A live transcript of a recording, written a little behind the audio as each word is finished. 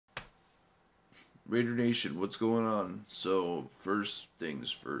Raider Nation, what's going on? So, first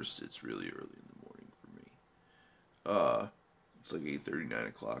things first, it's really early in the morning for me. It's like 8:30, 9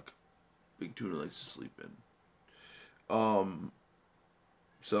 o'clock. Big Tuna likes to sleep in. Um,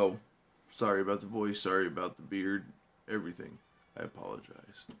 so, sorry about the voice, sorry about the beard, everything. I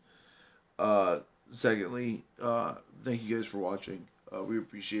apologize. Uh, Secondly, thank you guys for watching. We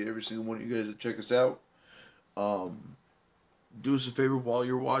appreciate every single one of you guys that check us out. Um, do us a favor while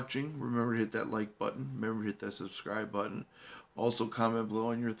you're watching. Remember to hit that like button. Remember to hit that subscribe button. Also, comment below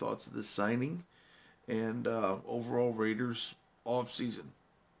on your thoughts of this signing and overall Raiders off season.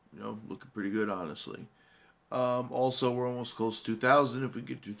 Looking pretty good, honestly. Also, we're almost close to 2,000. If we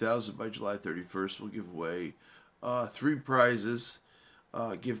get 2,000 by July 31st, we'll give away three prizes,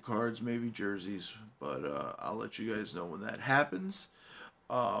 gift cards, maybe jerseys, but I'll let you guys know when that happens.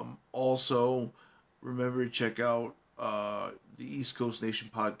 Also, remember to check out the East Coast Nation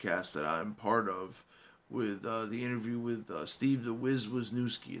podcast that I'm part of with the interview with Steve the Wiz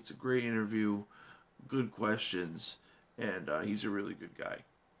Wisniewski. It's a great interview, good questions, and he's a really good guy.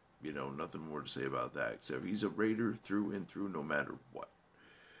 Nothing more to say about that except he's a Raider through and through no matter what.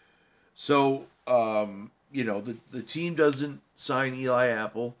 So, the team doesn't sign Eli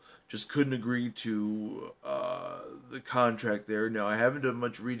Apple, just couldn't agree to the contract there. Now, I haven't done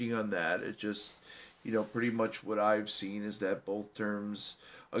much reading on that. It just, pretty much what I've seen is that both terms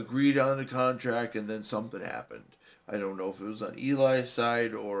agreed on the contract and then something happened. I don't know if it was on Eli's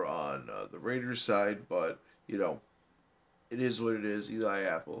side or on the Raiders' side, but, it is what it is. Eli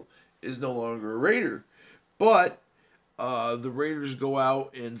Apple is no longer a Raider. But the Raiders go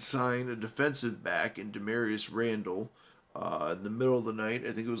out and sign a defensive back in Damarious Randall in the middle of the night.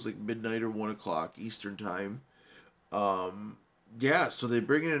 I think it was like midnight or 1 o'clock Eastern time. Yeah, so they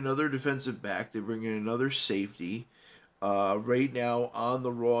bring in another defensive back. They bring in another safety. Right now on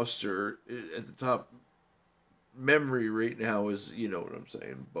the roster, at the top memory right now is, you know what I'm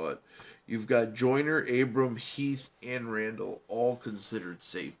saying. But you've got Joyner, Abram, Heath, and Randall all considered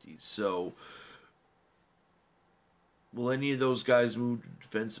safeties. So will any of those guys move to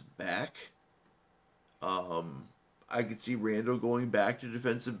defensive back? I could see Randall going back to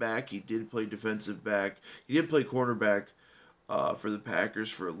defensive back. He did play defensive back. He did play cornerback for the Packers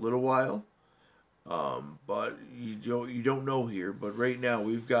for a little while. But you don't know here. But right now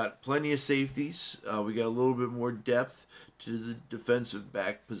we've got plenty of safeties. We got a little bit more depth to the defensive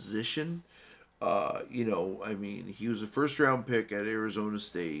back position. He was a first round pick at Arizona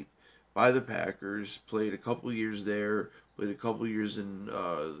State by the Packers. Played a couple years there. Played a couple years in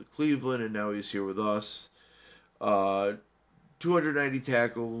Cleveland, and now he's here with us. Uh, 290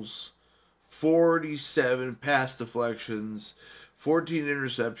 tackles, 47 pass deflections, 14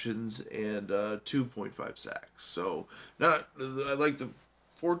 interceptions, and 2.5 sacks. So not I like the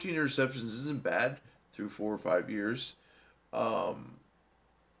 14 interceptions isn't bad through 4 or 5 years. Um,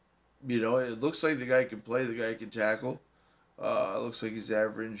 it looks like the guy can play, the guy can tackle. Looks like he's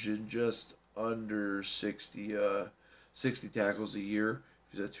averaging just under 60 tackles a year.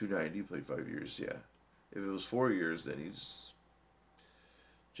 If he's at 290, played 5 years, yeah. If it was 4 years, then he's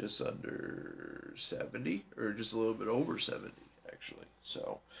just under 70, or just a little bit over 70, actually.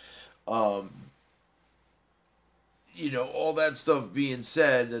 So, um, all that stuff being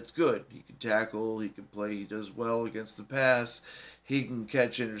said, that's good. He can tackle, he can play, he does well against the pass, he can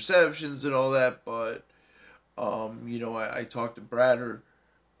catch interceptions and all that, but, I talked to Bratter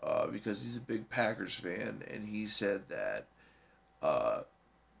because he's a big Packers fan, and he said that uh,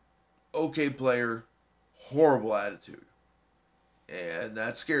 okay player, horrible attitude. And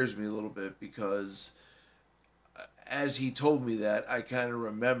that scares me a little bit because as he told me that, I kind of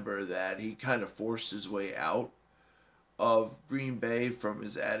remember that he kind of forced his way out of Green Bay from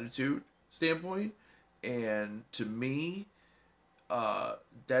his attitude standpoint. And to me,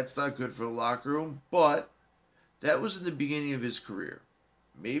 that's not good for the locker room, but that was in the beginning of his career.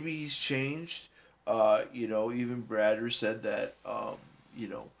 Maybe he's changed. Even Brader said that,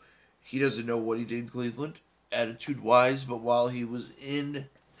 he doesn't know what he did in Cleveland, attitude wise, but while he was in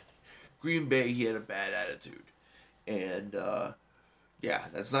Green Bay, he had a bad attitude. And, yeah,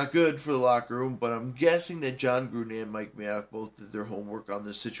 that's not good for the locker room, but I'm guessing that John Gruden and Mike Mayock both did their homework on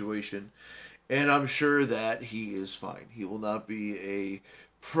this situation, and I'm sure that he is fine. He will not be a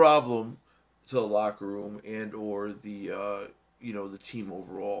problem to the locker room and or the team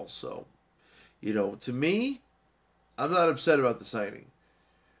overall. So, to me, I'm not upset about the signing.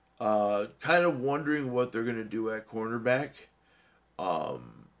 Kind of wondering what they're going to do at cornerback.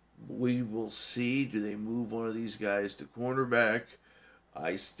 Um, we will see. Do they move one of these guys to cornerback?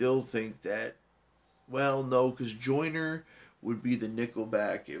 I still think that, well, no, because Joyner would be the nickel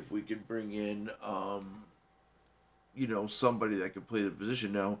back if we could bring in, somebody that could play the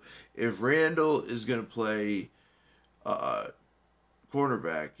position. Now, if Randall is going to play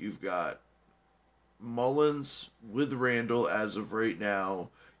cornerback, you've got Mullins with Randall as of right now.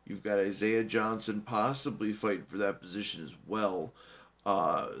 You've got Isaiah Johnson possibly fighting for that position as well,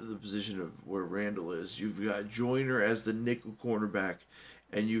 the position of where Randall is. You've got Joyner as the nickel cornerback,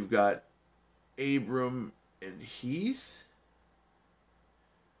 and you've got Abram and Heath,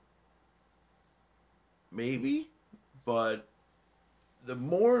 maybe, but the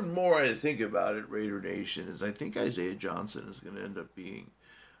more and more I think about it, Raider Nation, is I think Isaiah Johnson is going to end up being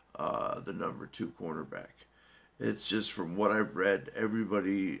the number 2 cornerback. It's just from what I've read,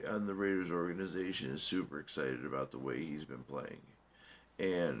 everybody on the Raiders organization is super excited about the way he's been playing.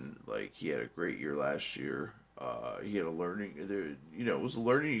 And, like, he had a great year last year. He had a it was a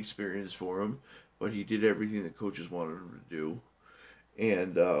learning experience for him, but he did everything the coaches wanted him to do.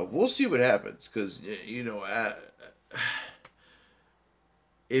 And we'll see what happens, because,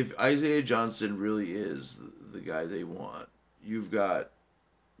 if Isaiah Johnson really is the guy they want, you've got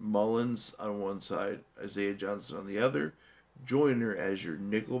Mullins on one side, Isaiah Johnson on the other, Joyner as your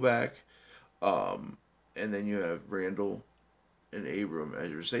nickelback, and then you have Randall and Abram as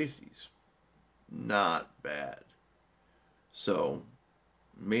your safeties. Not bad. So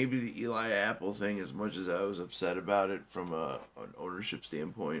maybe the Eli Apple thing, as much as I was upset about it from an ownership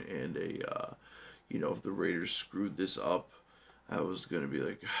standpoint, and if the Raiders screwed this up, I was gonna be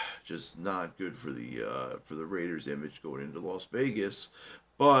like, just not good for the Raiders' image going into Las Vegas.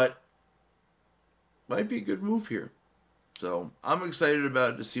 But might be a good move here. So I'm excited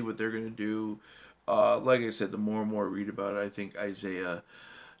about it to see what they're going to do. Like I said, the more and more I read about it, I think Isaiah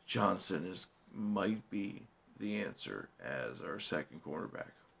Johnson might be the answer as our second cornerback.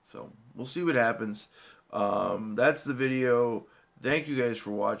 So we'll see what happens. That's the video. Thank you guys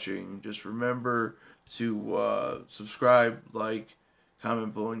for watching. Just remember to subscribe, like,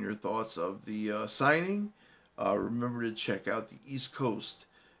 comment below on your thoughts of the signing. Remember to check out the East Coast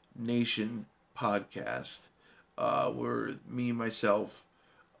Nation podcast, where me, myself,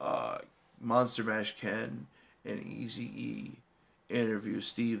 Monster Mash Ken, and Easy E interview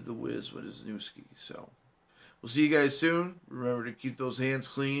Steve the Wiz Wisniewski. So we'll see you guys soon. Remember to keep those hands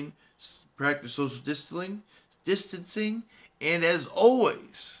clean, practice social distancing, and as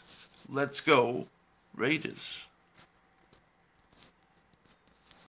always, let's go Raiders.